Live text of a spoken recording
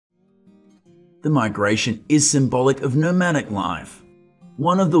The migration is symbolic of nomadic life,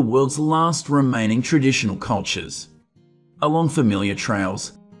 one of the world's last remaining traditional cultures. Along familiar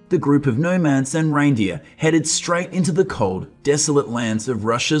trails, the group of nomads and reindeer headed straight into the cold, desolate lands of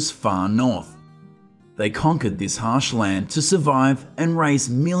Russia's far north. They conquered this harsh land to survive and raise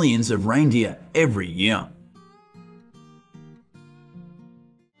millions of reindeer every year.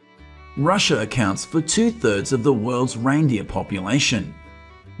 Russia accounts for 2/3 of the world's reindeer population.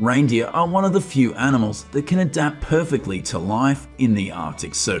 Reindeer are one of the few animals that can adapt perfectly to life in the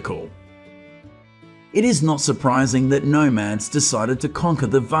Arctic Circle. It is not surprising that nomads decided to conquer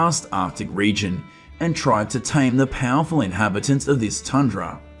the vast Arctic region and tried to tame the powerful inhabitants of this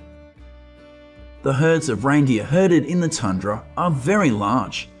tundra. The herds of reindeer herded in the tundra are very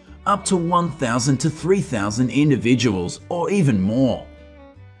large, up to 1,000 to 3,000 individuals or even more.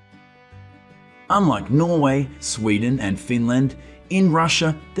 Unlike Norway, Sweden and Finland, in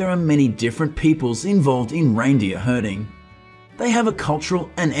Russia there are many different peoples involved in reindeer herding. They have a cultural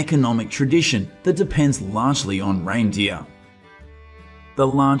and economic tradition that depends largely on reindeer. The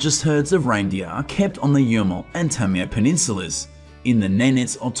largest herds of reindeer are kept on the Ural and Taimyr peninsulas in the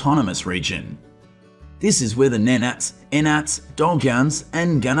Nenets autonomous region. This is where the Nenets, Enats, Dolgyans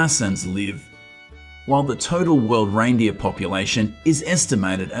and Ganasans live. While the total world reindeer population is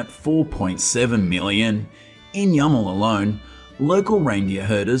estimated at 4.7 million, in Ural alone, local reindeer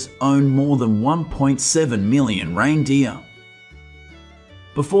herders own more than 1.7 million reindeer.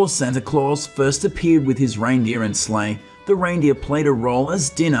 Before Santa Claus first appeared with his reindeer and sleigh, the reindeer played a role as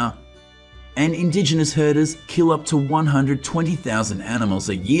dinner, and indigenous herders kill up to 120,000 animals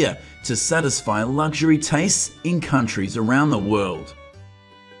a year to satisfy luxury tastes in countries around the world.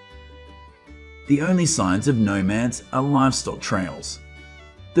 The only signs of nomads are livestock trails.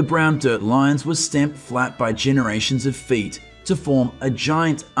 The brown dirt lines were stamped flat by generations of feet to form a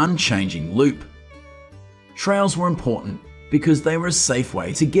giant, unchanging loop. Trails were important because they were a safe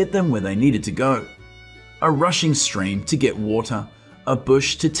way to get them where they needed to go. A rushing stream to get water, a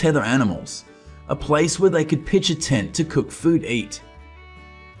bush to tether animals, a place where they could pitch a tent to cook food eat.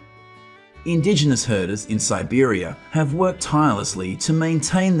 Indigenous herders in Siberia have worked tirelessly to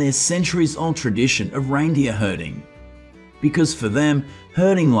maintain their centuries-old tradition of reindeer herding. Because for them,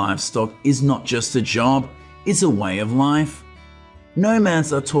 herding livestock is not just a job, it's a way of life.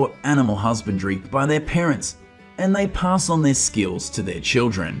 Nomads are taught animal husbandry by their parents, and they pass on their skills to their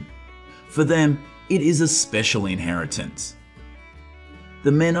children. For them, it is a special inheritance.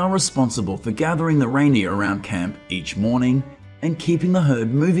 The men are responsible for gathering the reindeer around camp each morning and keeping the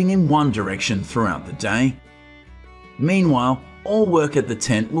herd moving in one direction throughout the day. Meanwhile, all work at the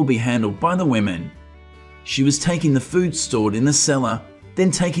tent will be handled by the women. She was taking the food stored in the cellar, then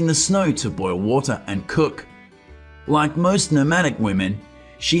taking the snow to boil water and cook. Like most nomadic women,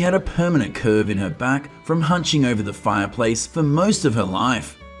 she had a permanent curve in her back from hunching over the fireplace for most of her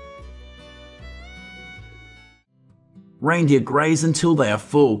life. Reindeer graze until they are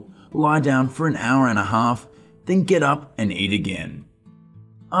full, lie down for an hour and a half, then get up and eat again.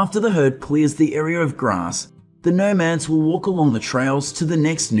 After the herd clears the area of grass, the nomads will walk along the trails to the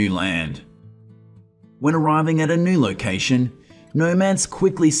next new land. When arriving at a new location, nomads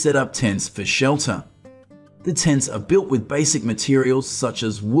quickly set up tents for shelter. The tents are built with basic materials such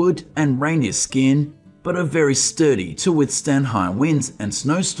as wood and reindeer skin, but are very sturdy to withstand high winds and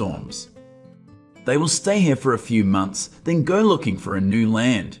snowstorms. They will stay here for a few months, then go looking for a new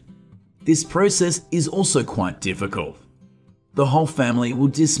land. This process is also quite difficult. The whole family will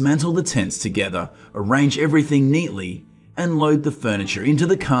dismantle the tents together, arrange everything neatly, and load the furniture into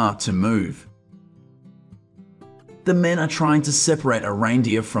the car to move. The men are trying to separate a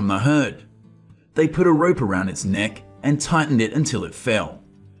reindeer from the herd. They put a rope around its neck and tightened it until it fell.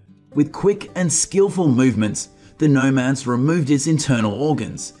 With quick and skillful movements, the nomads removed its internal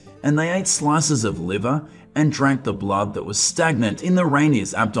organs, and they ate slices of liver and drank the blood that was stagnant in the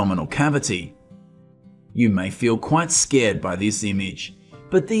reindeer's abdominal cavity. You may feel quite scared by this image,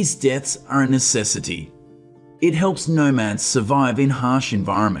 but these deaths are a necessity. It helps nomads survive in harsh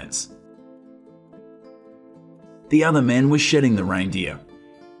environments. The other men were shedding the reindeer.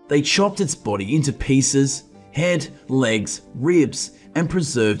 They chopped its body into pieces, head, legs, ribs, and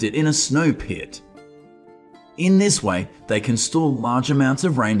preserved it in a snow pit. In this way, they can store large amounts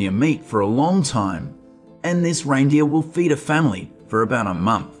of reindeer meat for a long time, and this reindeer will feed a family for about a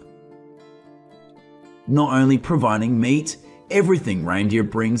month. Not only providing meat, everything reindeer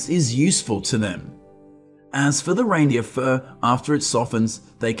brings is useful to them. As for the reindeer fur, after it softens,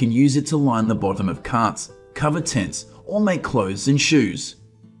 they can use it to line the bottom of carts, cover tents, or make clothes and shoes.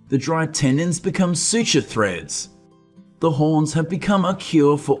 The dried tendons become suture threads. the horns have become a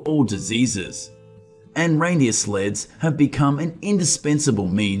cure for all diseases, and reindeer sleds have become an indispensable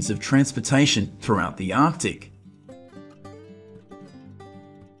means of transportation throughout the Arctic.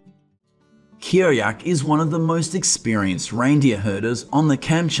 Kiryak is one of the most experienced reindeer herders on the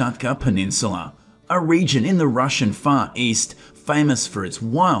Kamchatka Peninsula, a region in the Russian Far East famous for its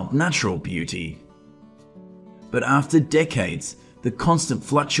wild natural beauty. But after decades, the constant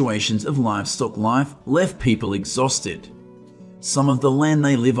fluctuations of livestock life left people exhausted. Some of the land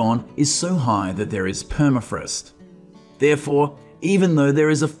they live on is so high that there is permafrost. Therefore, even though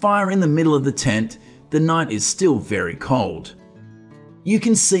there is a fire in the middle of the tent, the night is still very cold. You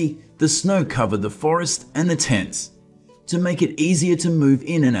can see the snow covered the forest and the tents. To make it easier to move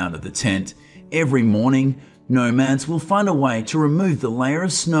in and out of the tent, every morning, nomads will find a way to remove the layer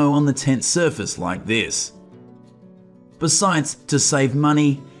of snow on the tent surface like this. Besides, to save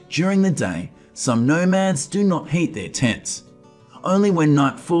money, during the day, some nomads do not heat their tents. Only when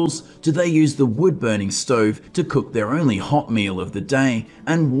night falls do they use the wood-burning stove to cook their only hot meal of the day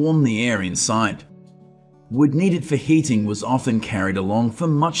and warm the air inside. Wood needed for heating was often carried along for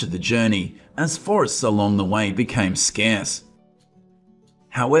much of the journey, as forests along the way became scarce.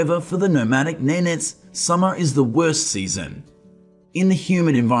 However, for the nomadic Nenets, summer is the worst season. In the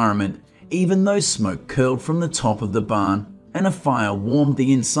humid environment, even though smoke curled from the top of the barn and a fire warmed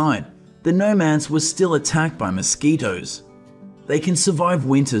the inside, the nomads were still attacked by mosquitoes. They can survive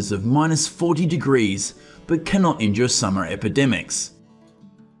winters of -40 degrees, but cannot endure summer epidemics.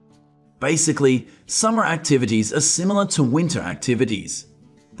 Basically, summer activities are similar to winter activities.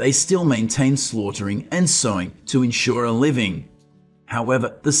 They still maintain slaughtering and sowing to ensure a living.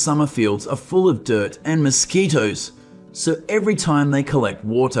 However, the summer fields are full of dirt and mosquitoes, so every time they collect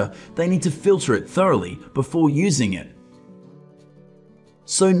water, they need to filter it thoroughly before using it.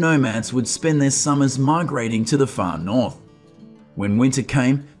 So nomads would spend their summers migrating to the far north. When winter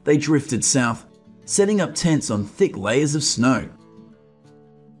came, they drifted south, setting up tents on thick layers of snow.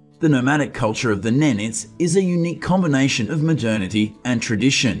 The nomadic culture of the Nenets is a unique combination of modernity and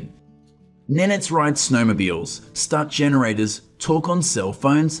tradition. Nenets ride snowmobiles, start generators, talk on cell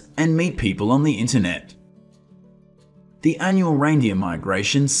phones, and meet people on the internet. The annual reindeer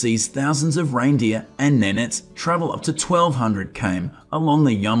migration sees thousands of reindeer and Nenets travel up to 1200 km along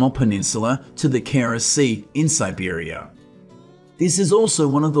the Yamal Peninsula to the Kara Sea in Siberia. This is also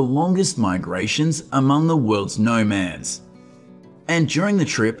one of the longest migrations among the world's nomads. And during the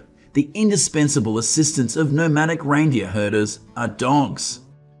trip, the indispensable assistants of nomadic reindeer herders are dogs.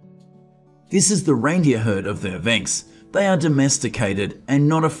 This is the reindeer herd of the Evenks. They are domesticated and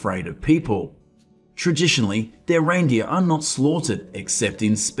not afraid of people. Traditionally, their reindeer are not slaughtered except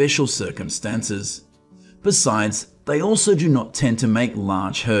in special circumstances. Besides, they also do not tend to make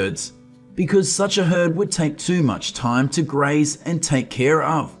large herds, because such a herd would take too much time to graze and take care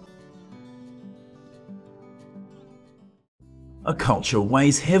of. A culture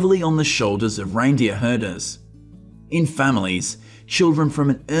weighs heavily on the shoulders of reindeer herders. In families, children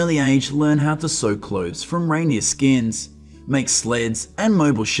from an early age learn how to sew clothes from reindeer skins, make sleds and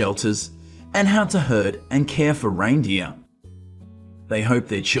mobile shelters, and how to herd and care for reindeer. They hope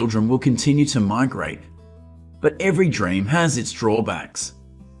their children will continue to migrate. But every dream has its drawbacks.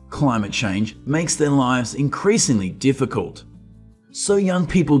 Climate change makes their lives increasingly difficult. So young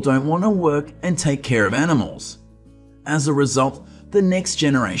people don't want to work and take care of animals. As a result, the next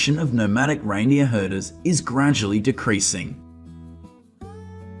generation of nomadic reindeer herders is gradually decreasing.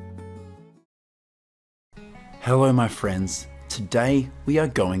 Hello my friends, today we are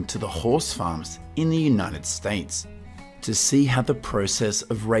going to the horse farms in the United States to see how the process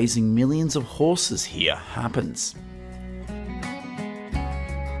of raising millions of horses here happens.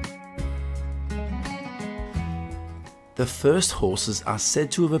 The first horses are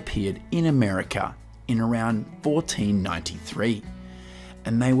said to have appeared in America in around 1493,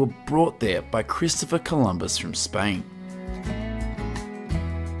 and they were brought there by Christopher Columbus from Spain.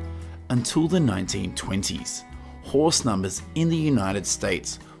 Until the 1920s, horse numbers in the United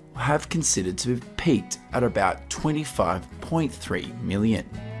States have considered to have peaked at about 25.3 million.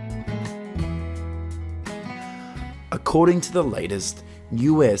 According to the latest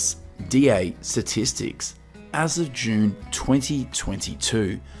USDA statistics, as of June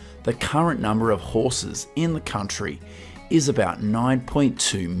 2022, the current number of horses in the country is about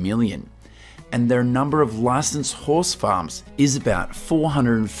 9.2 million, and their number of licensed horse farms is about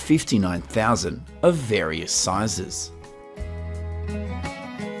 459,000 of various sizes.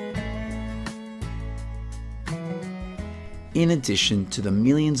 In addition to the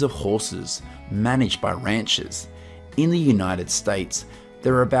millions of horses managed by ranchers, in the United States,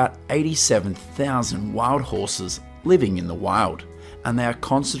 there are about 87,000 wild horses living in the wild, and they are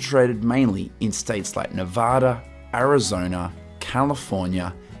concentrated mainly in states like Nevada, Arizona,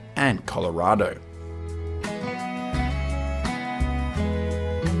 California, and Colorado.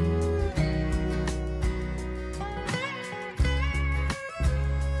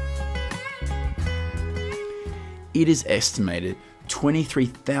 It is estimated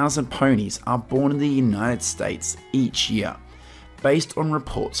 23,000 ponies are born in the United States each year, based on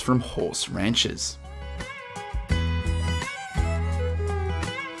reports from horse ranchers.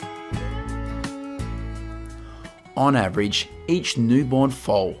 On average, each newborn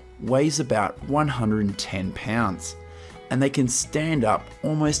foal weighs about 110 pounds, and they can stand up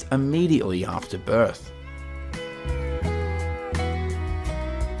almost immediately after birth.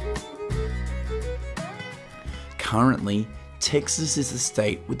 Currently, Texas is the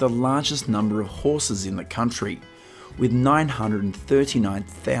state with the largest number of horses in the country, with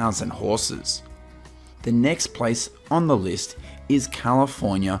 939,000 horses. The next place on the list is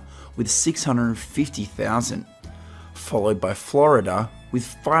California with 650,000, followed by Florida with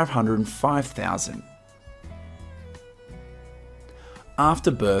 505,000.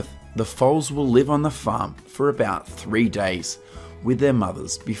 After birth, the foals will live on the farm for about 3 days with their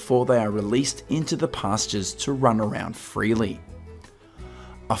mothers before they are released into the pastures to run around freely.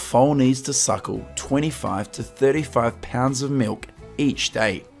 A foal needs to suckle 25 to 35 pounds of milk each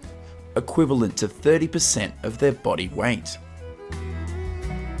day, equivalent to 30% of their body weight.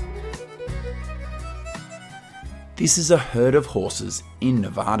 This is a herd of horses in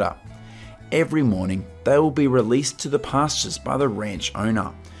Nevada. Every morning, they will be released to the pastures by the ranch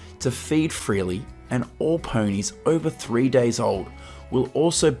owner to feed freely, and all ponies over 3 days old will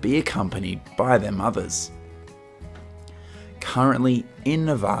also be accompanied by their mothers. Currently in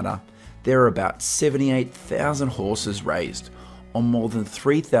Nevada, there are about 78,000 horses raised on more than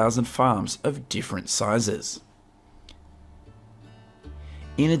 3,000 farms of different sizes.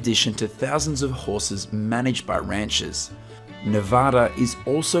 In addition to thousands of horses managed by ranchers, Nevada is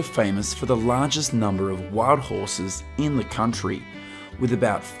also famous for the largest number of wild horses in the country, with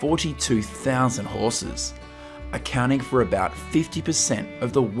about 42,000 horses, accounting for about 50%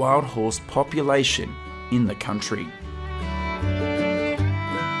 of the wild horse population in the country.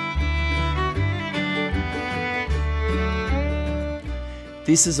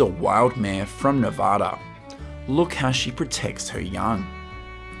 This is a wild mare from Nevada. Look how she protects her young.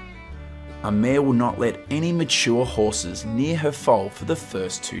 A mare will not let any mature horses near her foal for the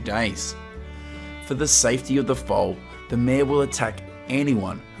first 2 days. For the safety of the foal, the mare will attack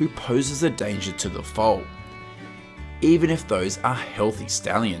anyone who poses a danger to the foal, even if those are healthy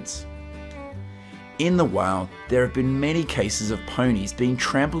stallions. In the wild, there have been many cases of ponies being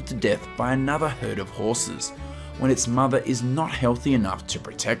trampled to death by another herd of horses when its mother is not healthy enough to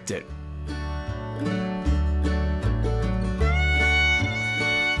protect it.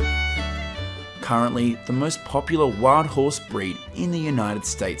 Currently, the most popular wild horse breed in the United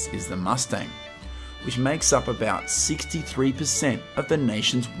States is the Mustang, which makes up about 63% of the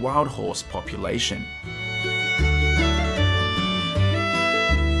nation's wild horse population.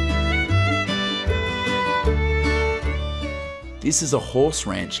 This is a horse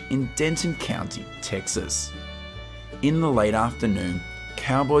ranch in Denton County, Texas. In the late afternoon,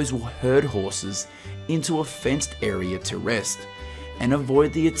 cowboys will herd horses into a fenced area to rest and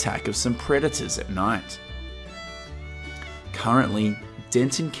avoid the attack of some predators at night. Currently,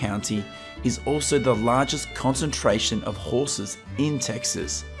 Denton County is also the largest concentration of horses in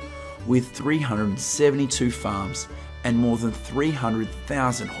Texas, with 372 farms and more than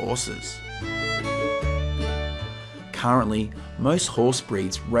 300,000 horses. Currently, most horse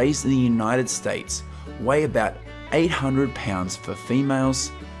breeds raised in the United States weigh about 800 pounds for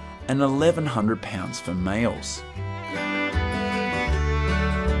females and 1,100 pounds for males.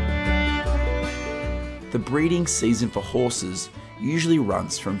 The breeding season for horses usually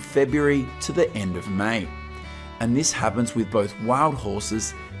runs from February to the end of May, and this happens with both wild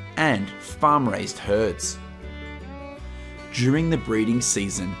horses and farm-raised herds. During the breeding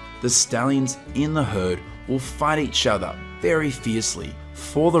season, the stallions in the herd will fight each other very fiercely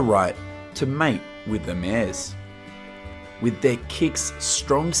for the right to mate with the mares. With their kicks,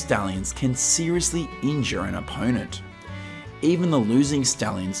 strong stallions can seriously injure an opponent. Even the losing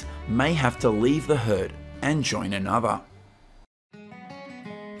stallions may have to leave the herd and join another.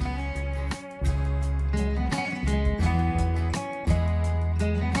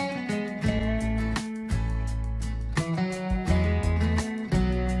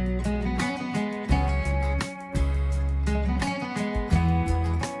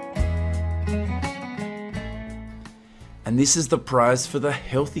 And this is the prize for the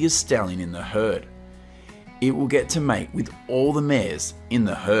healthiest stallion in the herd. it will get to mate with all the mares in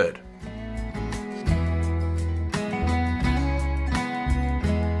the herd.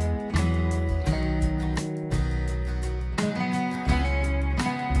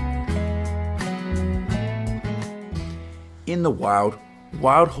 In the wild,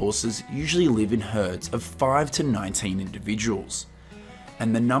 wild horses usually live in herds of 5 to 19 individuals,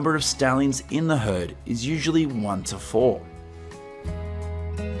 and the number of stallions in the herd is usually 1 to 4.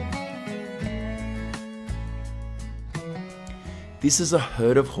 This is a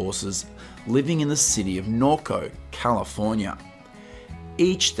herd of horses living in the city of Norco, California.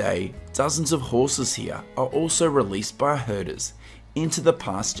 Each day, dozens of horses here are also released by herders into the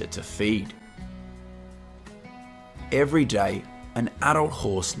pasture to feed. Every day, an adult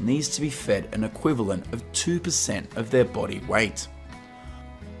horse needs to be fed an equivalent of 2% of their body weight.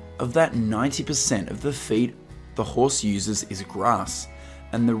 Of that, 90% of the feed the horse uses is grass,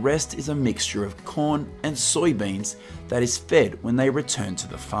 and the rest is a mixture of corn and soybeans that is fed when they return to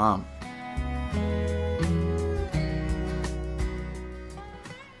the farm.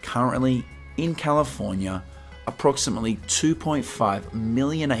 Currently, in California, approximately 2.5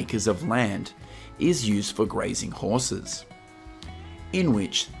 million acres of land is used for grazing horses, in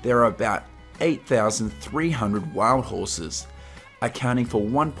which there are about 8,300 wild horses, accounting for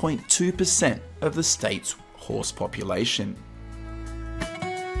 1.2% of the state's horse population.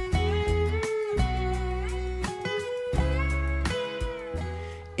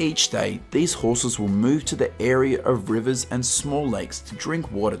 Each day, these horses will move to the area of rivers and small lakes to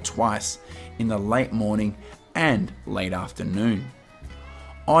drink water twice, in the late morning and late afternoon.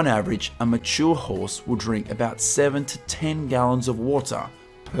 On average, a mature horse will drink about 7 to 10 gallons of water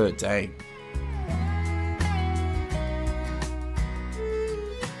per day.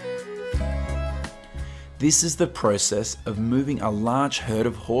 This is the process of moving a large herd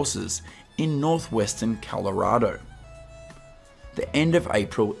of horses in northwestern Colorado. The end of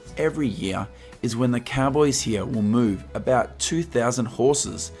April every year is when the cowboys here will move about 2,000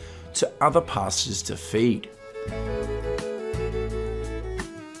 horses to other pastures to feed.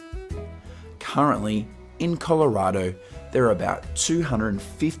 Currently, in Colorado, there are about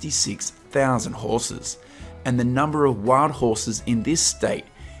 256,000 horses, and the number of wild horses in this state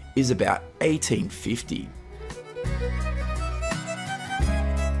is about 1,850.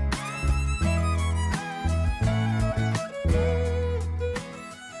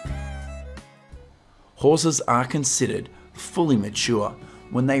 Horses are considered fully mature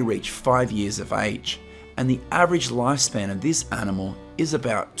when they reach 5 years of age, and the average lifespan of this animal is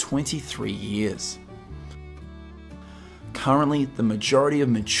about 23 years. Currently, the majority of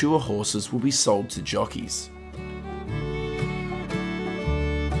mature horses will be sold to jockeys.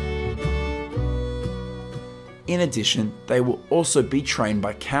 In addition, they will also be trained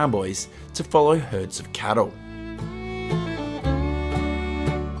by cowboys to follow herds of cattle.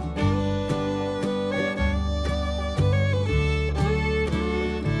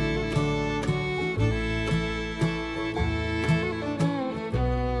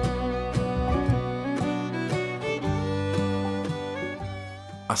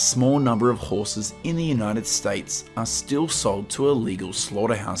 A small number of horses in the United States are still sold to illegal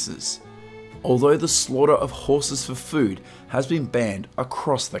slaughterhouses, although the slaughter of horses for food has been banned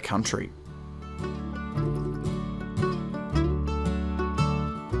across the country.